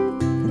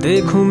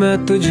देखूं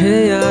मैं तुझे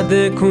या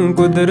देखूं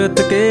कुदरत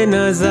के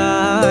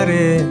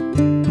नजारे,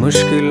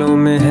 मुश्किलों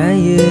में है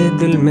ये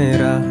दिल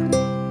मेरा।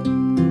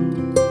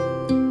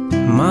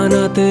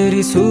 माना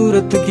तेरी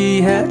सूरत की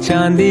है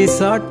चांदी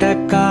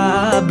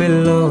 100%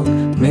 बिल्लो,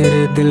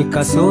 मेरे दिल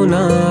का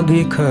सोना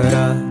भी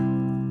खरा।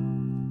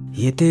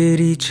 ये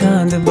तेरी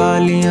चांद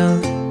बालियां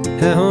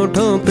है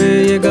होठों पे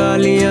ये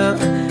गालियां,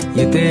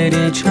 ये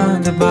तेरी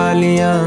चांद बालियां